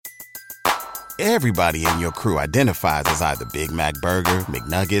Everybody in your crew identifies as either Big Mac Burger,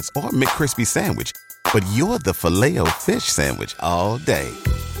 McNuggets, or McCrispy Sandwich. But you're the Filet-O-Fish Sandwich all day.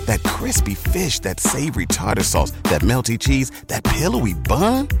 That crispy fish, that savory tartar sauce, that melty cheese, that pillowy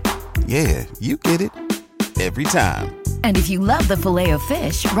bun. Yeah, you get it. Every time. And if you love the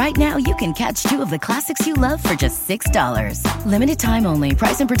Filet-O-Fish, right now you can catch two of the classics you love for just $6. Limited time only.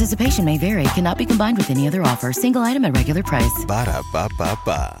 Price and participation may vary. Cannot be combined with any other offer. Single item at regular price.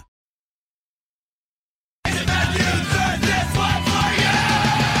 Ba-da-ba-ba-ba.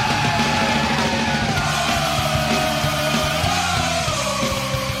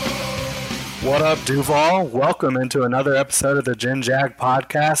 What up, Duval? Welcome into another episode of the Gen Jag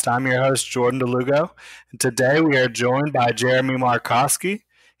podcast. I'm your host, Jordan DeLugo, and today we are joined by Jeremy Markowski.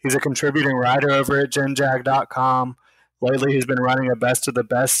 He's a contributing writer over at genjag.com. Lately, he's been running a best of the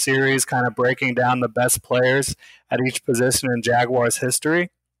best series, kind of breaking down the best players at each position in Jaguars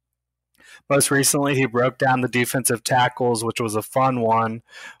history. Most recently, he broke down the defensive tackles, which was a fun one,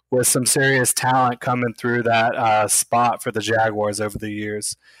 with some serious talent coming through that spot for the Jaguars over the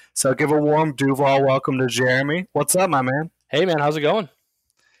years. So give a warm Duval welcome to Jeremy. What's up, my man? Hey, man. How's it going?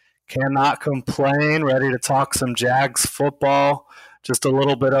 Cannot complain. Ready to talk some Jags football. Just a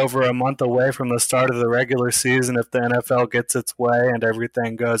little bit over a month away from the start of the regular season if the NFL gets its way and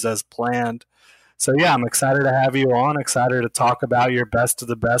everything goes as planned. So, yeah, I'm excited to have you on, excited to talk about your best of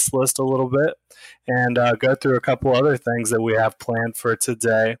the best list a little bit and go through a couple other things that we have planned for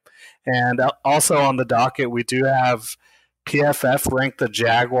today. And also on the docket, we do have PFF ranked the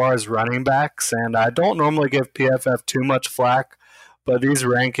Jaguars running backs, and I don't normally give PFF too much flack, but these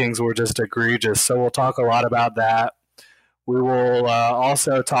rankings were just egregious, so we'll talk a lot about that. We will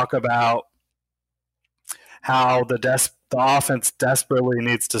also talk about how the offense desperately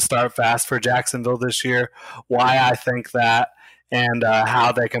needs to start fast for Jacksonville this year, why I think that, and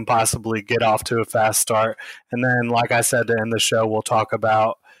how they can possibly get off to a fast start. And then, like I said, to end the show, we'll talk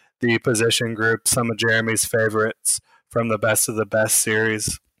about the position group, some of Jeremy's favorites from the best of the best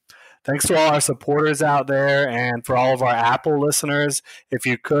series. Thanks to all our supporters out there and for all of our Apple listeners. If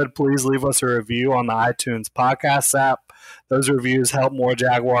you could, please leave us a review on the iTunes podcast app. Those reviews help more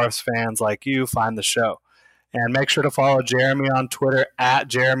Jaguars fans like you find the show. And make sure to follow Jeremy on Twitter at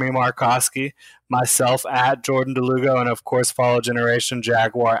Jeremy Markowski, myself at Jordan DeLugo, and of course follow Generation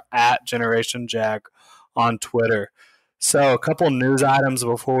Jaguar at Generation Jag on Twitter. So a couple news items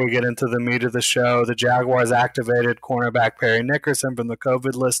before we get into the meat of the show. The Jaguars activated cornerback Perry Nickerson from the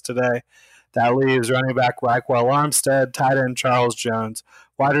COVID list today. That leaves running back Raquel Armstead, tight end Charles Jones,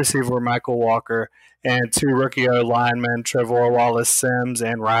 wide receiver Michael Walker, and two rookie linemen Trevor Wallace-Sims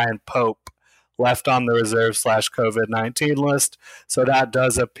and Ryan Pope left on the reserve/COVID-19 list. So that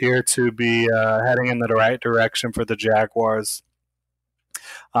does appear to be heading in the right direction for the Jaguars.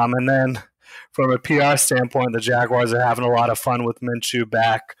 And then from a PR standpoint, the Jaguars are having a lot of fun with Minshew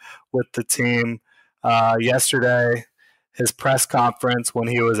back with the team. Yesterday, his press conference, when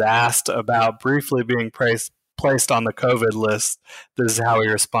he was asked about briefly being placed on the COVID list, this is how he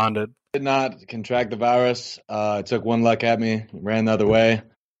responded. Did not contract the virus. It took one luck at me, ran the other way.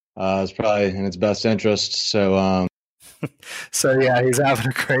 It's probably in its best interest. So, yeah, he's having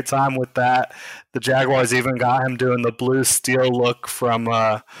a great time with that. The Jaguars even got him doing the blue steel look from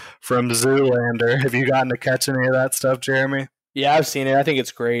Zoolander. Have you gotten to catch any of that stuff, Jeremy? Yeah, I've seen it. I think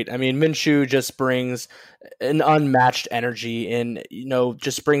it's great. I mean, Minshew just brings an unmatched energy and,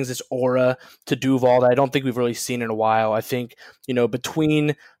 just brings this aura to Duval that I don't think we've really seen in a while. I think,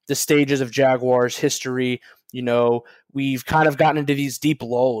 between the stages of Jaguars history, we've kind of gotten into these deep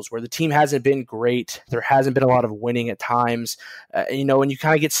lulls where the team hasn't been great. There hasn't been a lot of winning at times, and you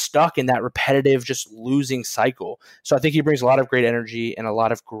kind of get stuck in that repetitive, just losing cycle. So I think he brings a lot of great energy and a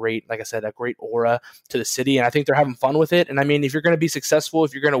lot of great, like I said, a great aura to the city. And I think they're having fun with it. And I mean, if you're going to be successful,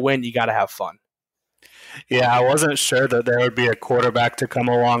 if you're going to win, you got to have fun. Yeah, I wasn't sure that there would be a quarterback to come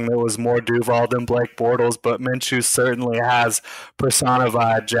along that was more Duval than Blake Bortles, but Minshew certainly has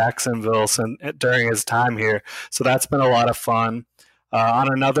personified Jacksonville during his time here. So that's been a lot of fun.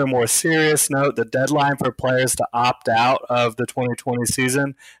 On another more serious note, the deadline for players to opt out of the 2020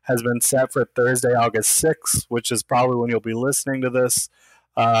 season has been set for Thursday, August 6th, which is probably when you'll be listening to this.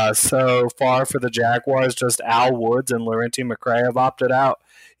 So far for the Jaguars, just Al Woods and Laurenti McCray have opted out.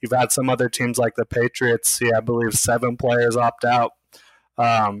 You've had some other teams like the Patriots see, I believe, 7 players opt out.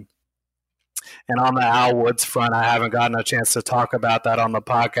 And on the Al Woods front, I haven't gotten a chance to talk about that on the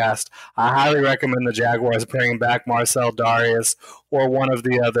podcast. I highly recommend the Jaguars bringing back Marcel Darius or one of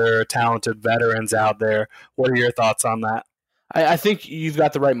the other talented veterans out there. What are your thoughts on that? I think you've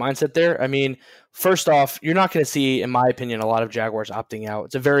got the right mindset there. I mean, First off, you're not going to see, in my opinion, a lot of Jaguars opting out.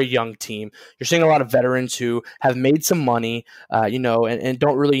 It's a very young team. You're seeing a lot of veterans who have made some money, and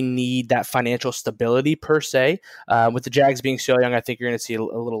don't really need that financial stability per se. With the Jags being so young, I think you're going to see a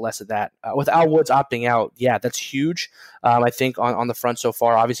little less of that. With Al Woods opting out, yeah, that's huge. I think on the front so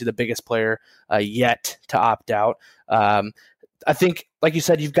far, obviously the biggest player yet to opt out. I think, like you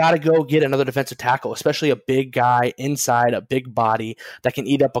said, you've got to go get another defensive tackle, especially a big guy inside, a big body that can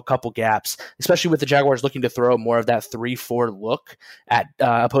eat up a couple gaps, especially with the Jaguars looking to throw more of that 3-4 look at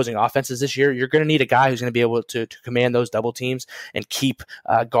opposing offenses this year. You're going to need a guy who's going to be able to command those double teams and keep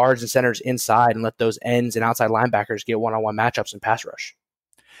guards and centers inside and let those ends and outside linebackers get one-on-one matchups and pass rush.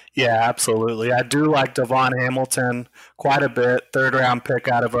 Yeah, absolutely. I do like Devon Hamilton quite a bit, third-round pick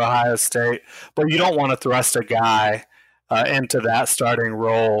out of Ohio State, but you don't want to thrust a guy into that starting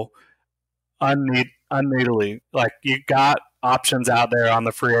role unneedily. Like, you got options out there on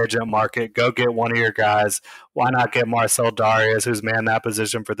the free agent market. Go get one of your guys. Why not get Marcel Darius, who's manned that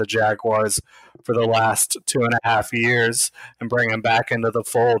position for the Jaguars for the last 2.5 years, and bring him back into the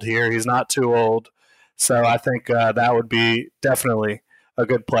fold here? He's not too old. So I think that would be definitely a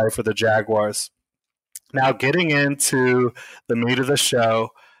good play for the Jaguars. Now, getting into the meat of the show,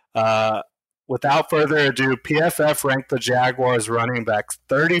 without further ado, PFF ranked the Jaguars running backs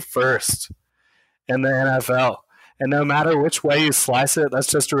 31st in the NFL. And no matter which way you slice it, that's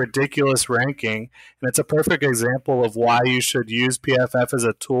just a ridiculous ranking. And it's a perfect example of why you should use PFF as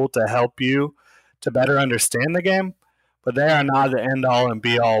a tool to help you to better understand the game. But they are not the end-all and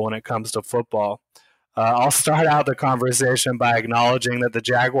be-all when it comes to football. I'll start out the conversation by acknowledging that the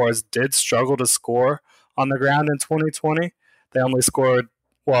Jaguars did struggle to score on the ground in 2020. They only scored,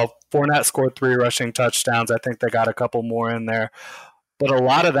 Fournette scored 3 rushing touchdowns. I think they got a couple more in there. But a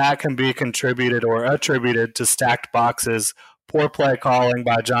lot of that can be contributed or attributed to stacked boxes, poor play calling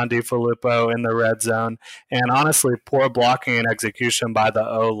by John DeFilippo in the red zone, and honestly, poor blocking and execution by the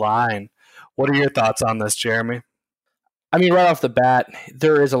O-line. What are your thoughts on this, Jeremy? I mean, right off the bat,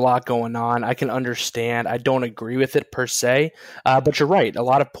 there is a lot going on. I can understand. I don't agree with it per se, but you're right. A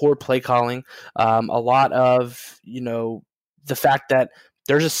lot of poor play calling, a lot of, the fact that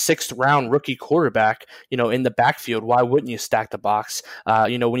there's a 6th-round rookie quarterback, in the backfield. Why wouldn't you stack the box?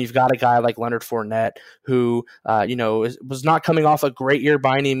 When you've got a guy like Leonard Fournette who, was not coming off a great year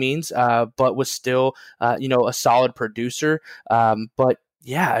by any means, but was still, a solid producer. But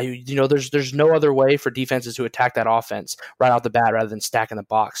yeah, there's no other way for defenses to attack that offense right off the bat rather than stacking the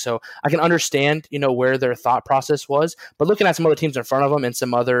box. So I can understand, where their thought process was, but looking at some other teams in front of them and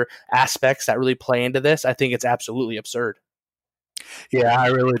some other aspects that really play into this, I think it's absolutely absurd. Yeah, I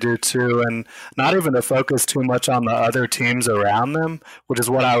really do too. And not even to focus too much on the other teams around them, which is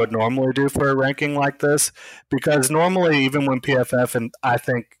what I would normally do for a ranking like this, because normally even when PFF, and I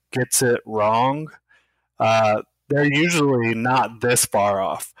think, gets it wrong, they're usually not this far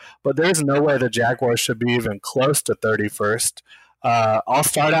off. But there's no way the Jaguars should be even close to 31st. I'll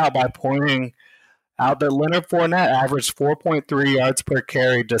start out by pointing out that Leonard Fournette averaged 4.3 yards per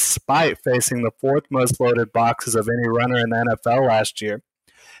carry despite facing the 4th most loaded boxes of any runner in the NFL last year.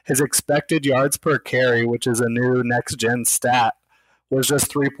 His expected yards per carry, which is a new next-gen stat, was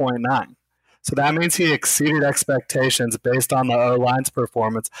just 3.9. So that means he exceeded expectations based on the O-line's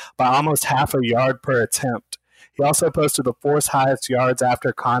performance by almost half a yard per attempt. He also posted the 4th highest yards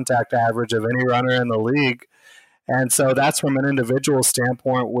after contact average of any runner in the league. And so that's from an individual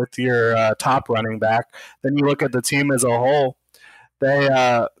standpoint with your top running back. Then you look at the team as a whole.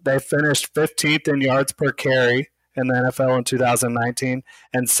 They finished 15th in yards per carry in the NFL in 2019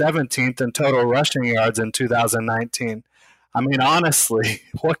 and 17th in total rushing yards in 2019. I mean, honestly,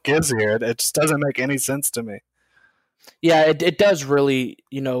 what gives here? It just doesn't make any sense to me. Yeah, it does really,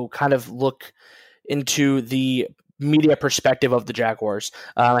 kind of look into the media perspective of the Jaguars.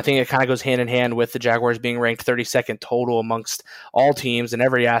 I think it kind of goes hand in hand with the Jaguars being ranked 32nd total amongst all teams in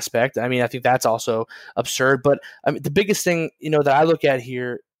every aspect. I mean, I think that's also absurd. But the biggest thing, that I look at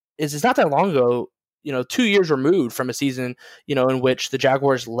here is it's not that long ago, 2 years removed from a season, in which the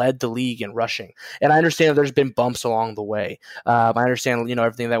Jaguars led the league in rushing. And I understand there's been bumps along the way. I understand,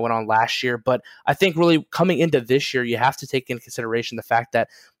 everything that went on last year. But I think really coming into this year, you have to take into consideration the fact that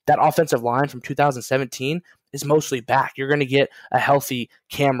that offensive line from 2017 is mostly back. You're going to get a healthy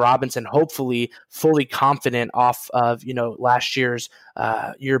Cam Robinson, hopefully fully confident off of, last year's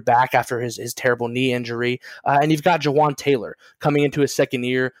year back after his terrible knee injury. And you've got Jawan Taylor coming into his second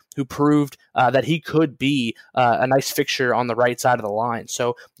year, who proved that he could be a nice fixture on the right side of the line.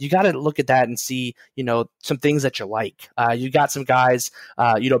 So you got to look at that and see, some things that you like. You got some guys,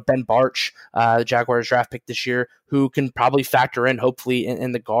 Ben Barch, the Jaguars draft pick this year, who can probably factor in, hopefully,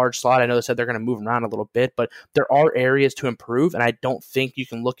 in the guard slot. I know they said they're going to move around a little bit, but there are areas to improve, and I don't think you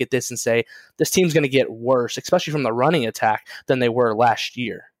can look at this and say this team's going to get worse, especially from the running attack, than they were last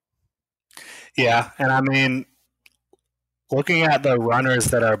year. Yeah, and I mean, looking at the runners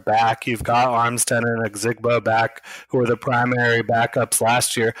that are back, you've got Armstead and Exigbo back, who were the primary backups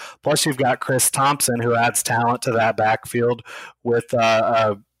last year. Plus, you've got Chris Thompson, who adds talent to that backfield with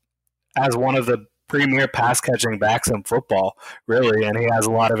as one of the premier pass-catching backs in football, really, and he has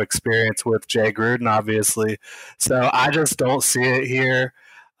a lot of experience with Jay Gruden, obviously. So I just don't see it here.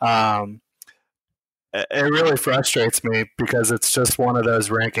 It really frustrates me because it's just one of those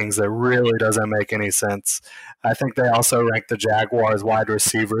rankings that really doesn't make any sense. I think they also rank the Jaguars wide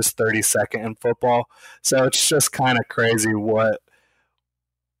receivers 32nd in football. So it's just kind of crazy what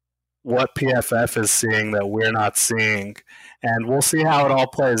PFF is seeing that we're not seeing. And we'll see how it all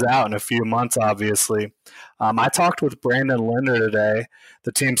plays out in a few months, obviously. I talked with Brandon Linder today,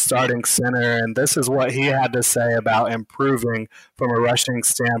 the team's starting center, and this is what he had to say about improving from a rushing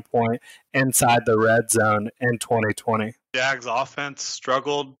standpoint inside the red zone in 2020. Jags offense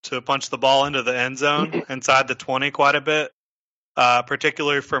struggled to punch the ball into the end zone inside the 20 quite a bit,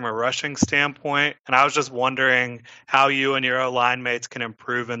 particularly from a rushing standpoint. And I was just wondering how you and your O-line mates can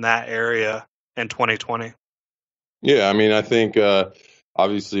improve in that area in 2020. Yeah, I mean, I think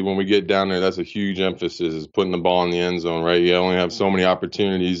obviously when we get down there, that's a huge emphasis, is putting the ball in the end zone, right? You only have so many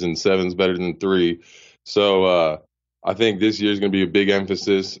opportunities, and 7's better than 3. So I think this year is going to be a big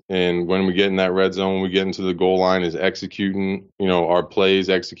emphasis. And when we get in that red zone, when we get into the goal line, is executing, our plays,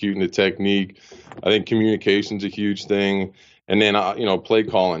 executing the technique. I think communication's a huge thing. And then, play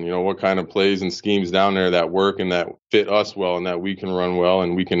calling, what kind of plays and schemes down there that work and that fit us well and that we can run well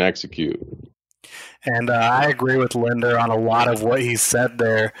and we can execute. And I agree with Linder on a lot of what he said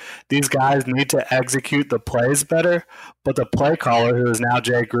there. These guys need to execute the plays better, but the play caller, who is now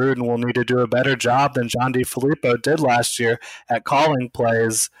Jay Gruden, will need to do a better job than John DeFilippo did last year at calling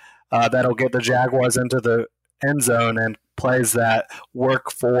plays that'll get the Jaguars into the end zone and plays that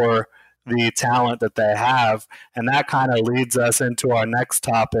work for the talent that they have. And that kind of leads us into our next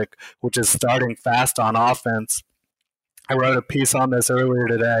topic, which is starting fast on offense. I wrote a piece on this earlier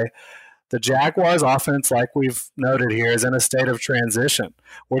today. The Jaguars offense, like we've noted here, is in a state of transition.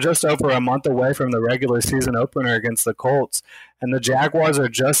 We're just over a month away from the regular season opener against the Colts, and the Jaguars are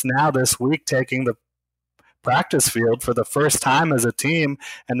just now this week taking the practice field for the first time as a team,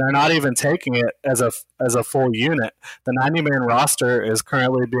 and they're not even taking it as a full unit. The 90-man roster is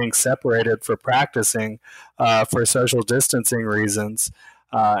currently being separated for practicing for social distancing reasons.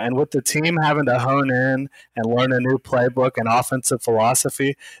 And with the team having to hone in and learn a new playbook and offensive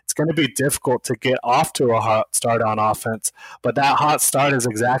philosophy, it's going to be difficult to get off to a hot start on offense. But that hot start is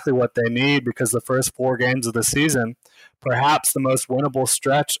exactly what they need, because the first 4 games of the season, perhaps the most winnable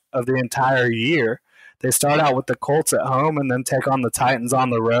stretch of the entire year, they start out with the Colts at home and then take on the Titans on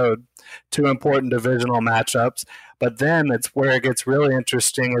the road, 2 important divisional matchups. But then it's where it gets really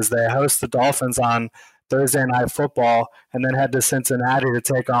interesting, as they host the Dolphins on Thursday Night Football and then head to Cincinnati to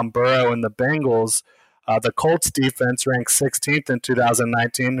take on Burrow and the Bengals. The Colts defense ranked 16th in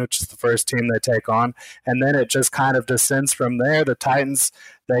 2019, which is the first team they take on. And then it just kind of descends from there. The Titans,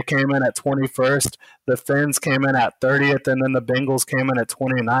 they came in at 21st. The Fins came in at 30th, and then the Bengals came in at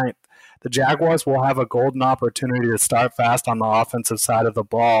 29th. The Jaguars will have a golden opportunity to start fast on the offensive side of the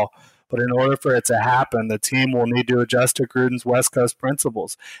ball. But in order for it to happen, the team will need to adjust to Gruden's West Coast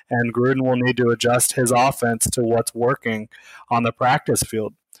principles, and Gruden will need to adjust his offense to what's working on the practice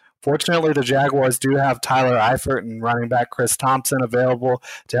field. Fortunately, the Jaguars do have Tyler Eifert and running back Chris Thompson available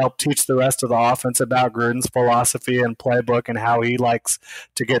to help teach the rest of the offense about Gruden's philosophy and playbook and how he likes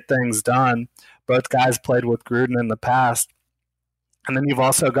to get things done. Both guys played with Gruden in the past. And then you've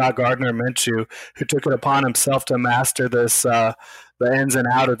also got Gardner Minshew, who took it upon himself to master this the ins and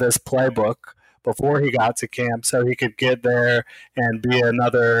out of this playbook before he got to camp, so he could get there and be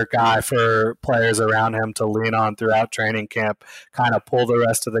another guy for players around him to lean on throughout training camp, kind of pull the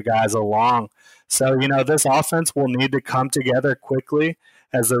rest of the guys along. So, this offense will need to come together quickly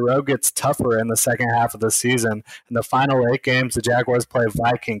as the road gets tougher in the second half of the season. In the final 8 games, the Jaguars play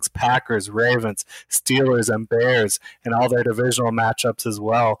Vikings, Packers, Ravens, Steelers, and Bears in all their divisional matchups as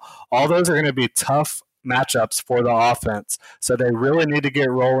well. All those are going to be tough matchups for the offense. So they really need to get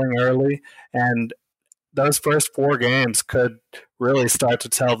rolling early. And those first 4 games could really start to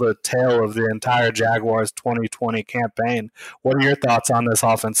tell the tale of the entire Jaguars 2020 campaign. What are your thoughts on this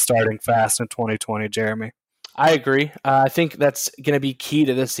offense starting fast in 2020, Jeremy? I agree. I think that's going to be key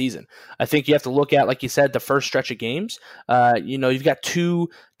to this season. I think you have to look at, like you said, the first stretch of games. You've got 2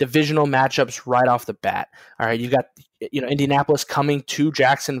 divisional matchups right off the bat. All right, you've got Indianapolis coming to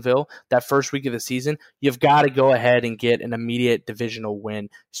Jacksonville that first week of the season. You've got to go ahead and get an immediate divisional win.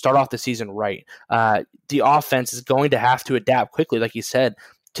 Start off the season right. The offense is going to have to adapt quickly, like you said,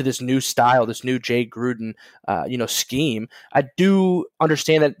 to this new style, this new Jay Gruden, scheme. I do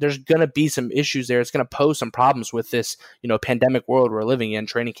understand that there's going to be some issues there. It's going to pose some problems with this, pandemic world we're living in.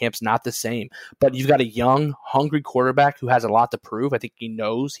 Training camp's not the same, but you've got a young, hungry quarterback who has a lot to prove. I think he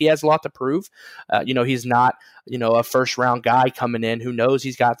knows he has a lot to prove. He's not, a first round guy coming in who knows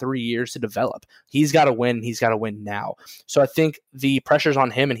he's got 3 years to develop. He's got to win. He's got to win now. So I think the pressure's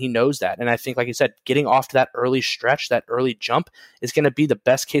on him and he knows that. And I think, like you said, getting off to that early stretch, that early jump is going to be the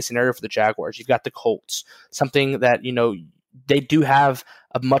best case scenario for the Jaguars. You've got the Colts, something that, they do have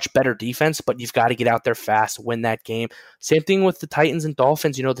a much better defense, but you've got to get out there fast, win that game. Same thing with the Titans and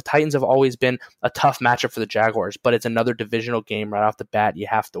Dolphins. The Titans have always been a tough matchup for the Jaguars, but it's another divisional game right off the bat. You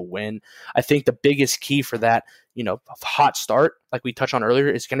have to win. I think the biggest key for that, hot start, like we touched on earlier,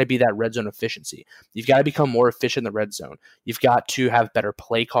 is going to be that red zone efficiency. You've got to become more efficient in the red zone. You've got to have better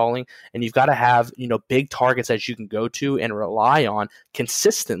play calling, and you've got to have, big targets that you can go to and rely on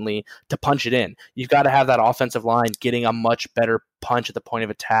consistently to punch it in. You've got to have that offensive line getting a much better punch at the point of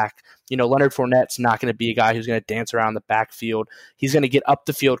attack. Leonard Fournette's not going to be a guy who's going to dance around the backfield. He's going to get up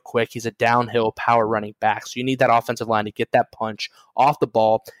the field quick. He's a downhill power running back. So you need that offensive line to get that punch off the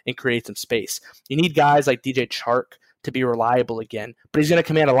ball and create some space. You need guys like DJ Chark to be reliable again, but he's going to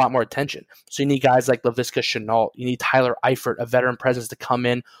command a lot more attention. So you need guys like Laviska Shenault. You need Tyler Eifert, a veteran presence, to come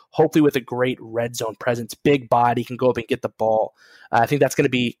in, hopefully with a great red zone presence. Big body, can go up and get the ball. I think that's going to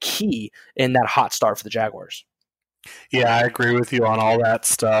be key in that hot start for the Jaguars. Yeah, I agree with you on all that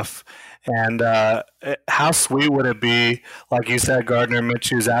stuff. And how sweet would it be, like you said, Gardner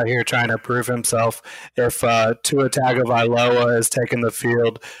Minshew's out here trying to prove himself, if Tua Tagovailoa is taking the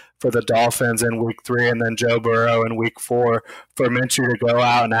field for the Dolphins in week 3 and then Joe Burrow in week 4, for Minshew to go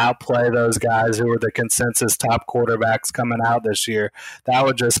out and outplay those guys who were the consensus top quarterbacks coming out this year. That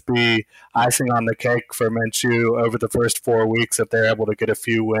would just be icing on the cake for Minshew over the first 4 weeks if they're able to get a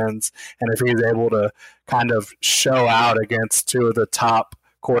few wins and if he's able to kind of show out against 2 of the top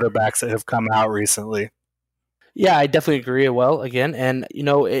quarterbacks that have come out recently. Yeah, I definitely agree. Well, again, and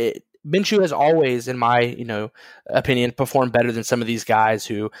Minshew has always, in my opinion, performed better than some of these guys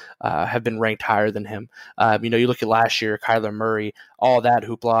who have been ranked higher than him. You look at last year, Kyler Murray, all that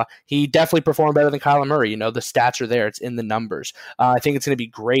hoopla. He definitely performed better than Kyler Murray. The stats are there; it's in the numbers. I think it's going to be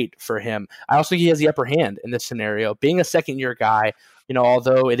great for him. I also think he has the upper hand in this scenario. Being a second-year guy,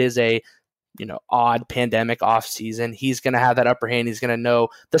 although it is a odd pandemic off season, he's going to have that upper hand. He's going to know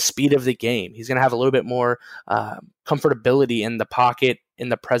the speed of the game. He's going to have a little bit more comfortability in the pocket, in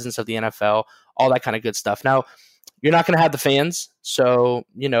the presence of the NFL, all that kind of good stuff. Now, you're not going to have the fans, so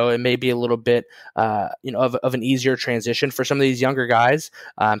it may be a little bit of an easier transition for some of these younger guys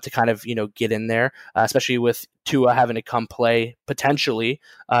to kind of get in there, especially with Tua having to come play potentially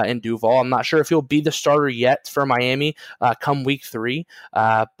in Duval. I'm not sure if he'll be the starter yet for Miami come week 3,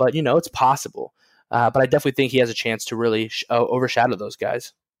 but it's possible. But I definitely think he has a chance to really overshadow those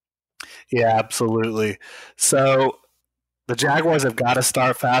guys. Yeah, absolutely. So the Jaguars have got to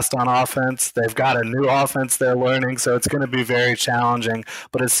start fast on offense. They've got a new offense they're learning, so it's going to be very challenging.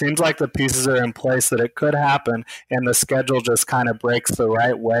 But it seems like the pieces are in place that it could happen, and the schedule just kind of breaks the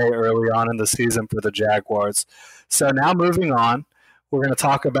right way early on in the season for the Jaguars. So now moving on, we're going to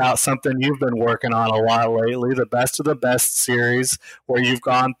talk about something you've been working on a lot lately, the Best of the Best series, where you've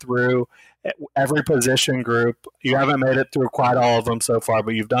gone through every position group. You haven't made it through quite all of them so far,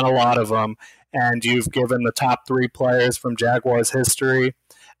 but you've done a lot of them. And you've given the top 3 players from Jaguars history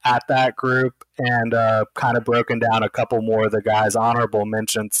at that group and kind of broken down a couple more of the guys' honorable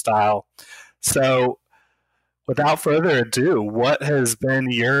mention style. So without further ado, what has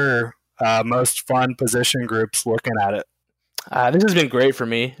been your most fun position groups looking at it? This has been great for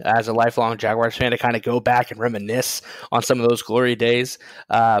me as a lifelong Jaguars fan to kind of go back and reminisce on some of those glory days.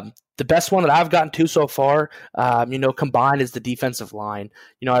 The best one that I've gotten to so far, combined is the defensive line.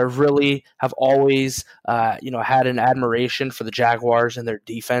 I really have always, had an admiration for the Jaguars and their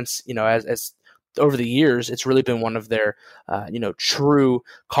defense, as over the years, it's really been one of their, true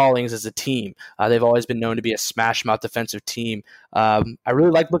callings as a team. They've always been known to be a smash mouth defensive team. I really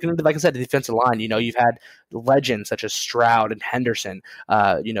like looking into, like I said, the defensive line. You've had legends such as Stroud and Henderson,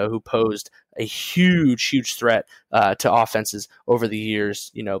 who posed a huge threat to offenses over the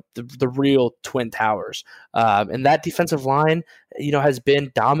years, the real Twin Towers. And that defensive line, has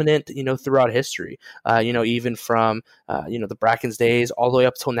been dominant, throughout history, even from, the Brackens days all the way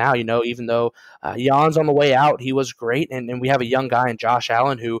up till now, even though Jan's on the way out, he was great. And we have a young guy in Josh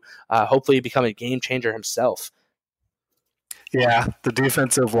Allen who hopefully become a game changer himself. Yeah, the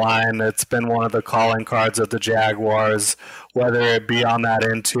defensive line, it's been one of the calling cards of the Jaguars, whether it be on that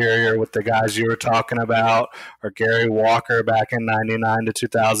interior with the guys you were talking about, or Gary Walker back in 99 to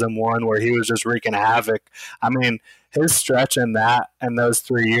 2001, where he was just wreaking havoc. I mean, his stretch in those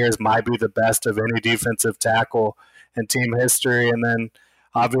 3 years might be the best of any defensive tackle in team history. And then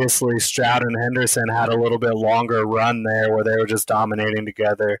obviously Stroud and Henderson had a little bit longer run there where they were just dominating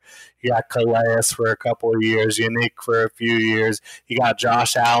together. You got Calais for a couple of years, Unique for a few years. You got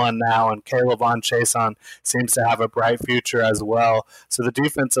Josh Allen now, and Caleb Chason seems to have a bright future as well. So the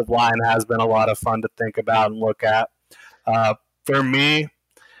defensive line has been a lot of fun to think about and look at. For me,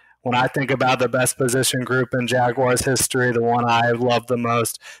 when I think about the best position group in Jaguars history, the one I love the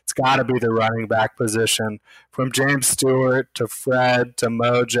most, it's got to be the running back position. From James Stewart to Fred to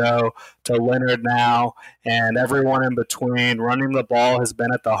Mojo to Leonard now and everyone in between, running the ball has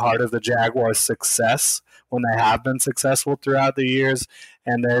been at the heart of the Jaguars' success when they have been successful throughout the years.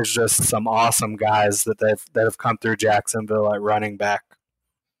 And there's just some awesome guys that have come through Jacksonville at running back.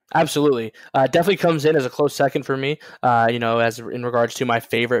 Absolutely. Definitely comes in as a close second for me, as in regards to my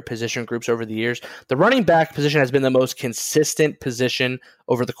favorite position groups over the years. The running back position has been the most consistent position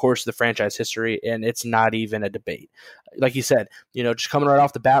over the course of the franchise history, and it's not even a debate. Like you said, just coming right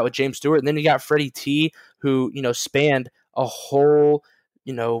off the bat with James Stewart, and then you got Freddie T, who, spanned a whole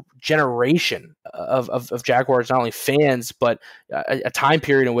generation of Jaguars, not only fans, but a time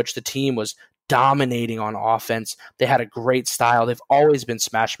period in which the team was dominating on offense. They had a great style. They've always been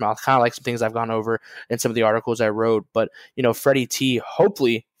smash mouth, kind of like some things I've gone over in some of the articles I wrote. But, Freddie T,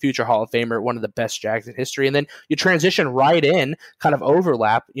 hopefully future Hall of Famer, one of the best Jags in history. And then you transition right in, kind of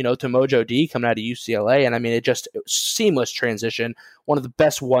overlap, to Mojo D coming out of UCLA. And I mean, it seamless transition. One of the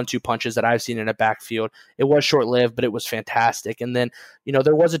best 1-2 punches that I've seen in a backfield. It was short-lived, but it was fantastic. And then,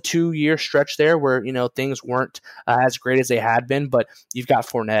 there was a 2-year stretch there where, things weren't as great as they had been, but you've got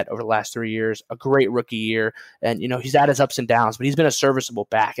Fournette over the last 3 years, a great rookie year. And, he's had his ups and downs, but he's been a serviceable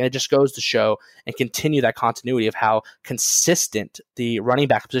back. And it just goes to show and continue that continuity of how consistent the running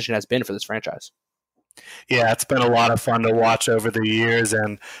back position has been for this franchise. Yeah, it's been a lot of fun to watch over the years,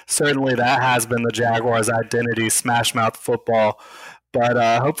 and certainly that has been the Jaguars' identity, smash mouth football.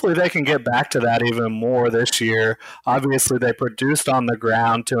 But hopefully they can get back to that even more this year. Obviously, they produced on the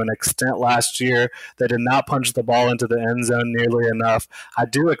ground to an extent last year. They did not punch the ball into the end zone nearly enough. I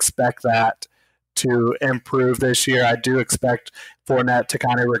do expect that to improve this year. I do expect Fournette to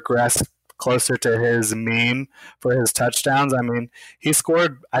kind of regress closer to his mean for his touchdowns. I mean, he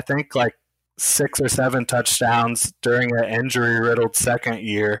scored, I think, like 6 or 7 touchdowns during an injury-riddled second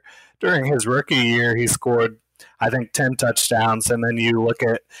year. During his rookie year, he scored, I think, 10 touchdowns, and then you look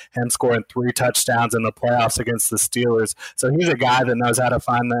at him scoring 3 touchdowns in the playoffs against the Steelers. So he's a guy that knows how to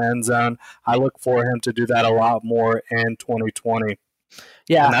find the end zone. I look for him to do that a lot more in 2020.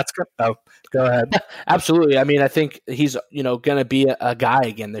 Yeah, and that's good. Oh, go ahead. Absolutely. I mean, I think he's going to be a guy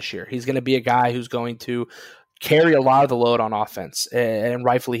again this year. He's going to be a guy who's going to carry a lot of the load on offense, and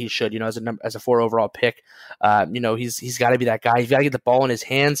rightfully he should. As a 4 overall pick, he's got to be that guy. He's got to get the ball in his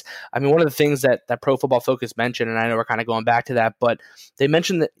hands. I mean, one of the things that Pro Football Focus mentioned, and I know we're kind of going back to that, but they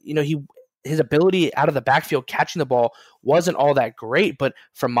mentioned that his ability out of the backfield catching the ball wasn't all that great. But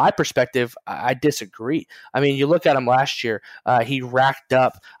from my perspective, I disagree. I mean, you look at him last year, he racked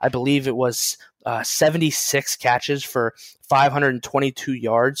up, I believe it was 76 catches for 522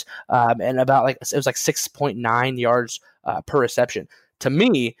 yards, and it was like 6.9 yards per reception. To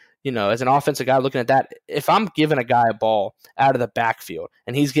me, as an offensive guy looking at that, if I'm giving a guy a ball out of the backfield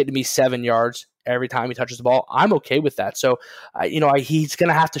and he's getting me 7 yards every time he touches the ball, I'm okay with that. So, he's going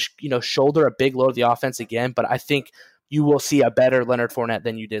to have to, shoulder a big load of the offense again, but I think you will see a better Leonard Fournette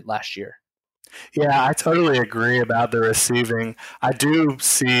than you did last year. Yeah, I totally agree about the receiving. I do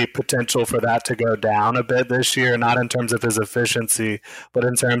see potential for that to go down a bit this year, not in terms of his efficiency, but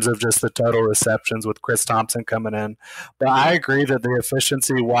in terms of just the total receptions with Chris Thompson coming in. But I agree that the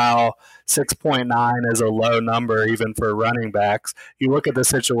efficiency, while 6.9 is a low number even for running backs, you look at the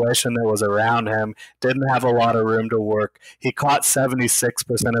situation that was around him, didn't have a lot of room to work. He caught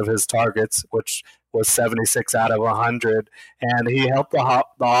 76% of his targets, which was 76 out of 100, and he helped the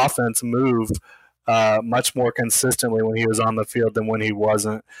offense move much more consistently when he was on the field than when he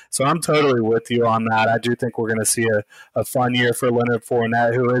wasn't. So I'm totally with you on that. I do think we're going to see a fun year for Leonard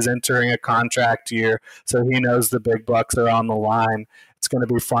Fournette, who is entering a contract year, so he knows the big bucks are on the line. It's going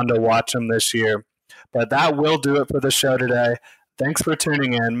to be fun to watch him this year. But that will do it for the show today. Thanks for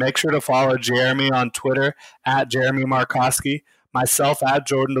tuning in. Make sure to follow Jeremy on Twitter at Jeremy Markowski, myself at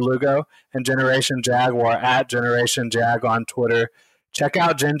Jordan DeLugo, and Generation Jaguar at Generation Jag on Twitter. Check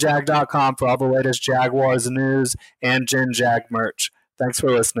out GenJag.com for all the latest Jaguars news and GenJag merch. Thanks for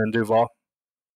listening, Duval.